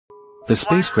The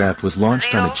spacecraft was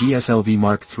launched on a Gslv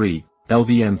Mark III,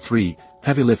 LVM-3,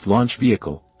 heavy-lift launch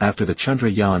vehicle. After the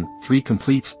Chandrayaan-3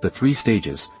 completes the 3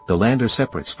 stages, the lander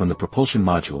separates from the propulsion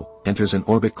module, enters an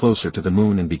orbit closer to the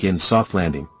Moon and begins soft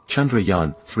landing.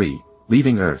 Chandrayaan-3,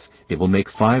 leaving Earth, it will make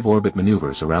 5 orbit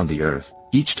maneuvers around the Earth,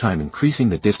 each time increasing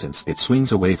the distance it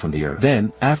swings away from the Earth.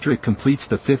 Then, after it completes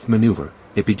the 5th maneuver,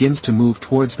 it begins to move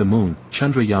towards the Moon.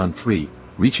 Chandrayaan-3,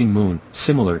 reaching Moon,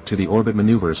 similar to the orbit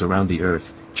maneuvers around the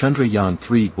Earth.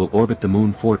 Chandrayaan-3 will orbit the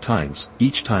Moon 4 times,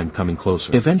 each time coming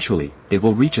closer. Eventually, it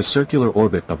will reach a circular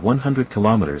orbit of 100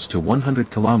 kilometers to 100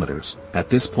 kilometers. At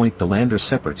this point the lander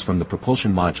separates from the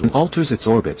propulsion module and alters its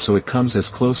orbit so it comes as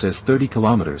close as 30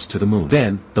 kilometers to the Moon.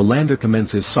 Then, the lander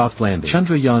commences soft landing.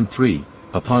 Chandrayaan-3,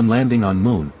 upon landing on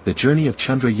Moon, the journey of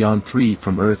Chandrayaan-3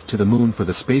 from Earth to the Moon for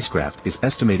the spacecraft is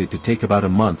estimated to take about a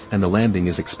month, and the landing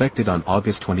is expected on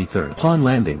August 23. Upon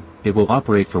landing, it will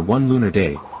operate for 1 lunar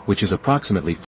day, which is approximately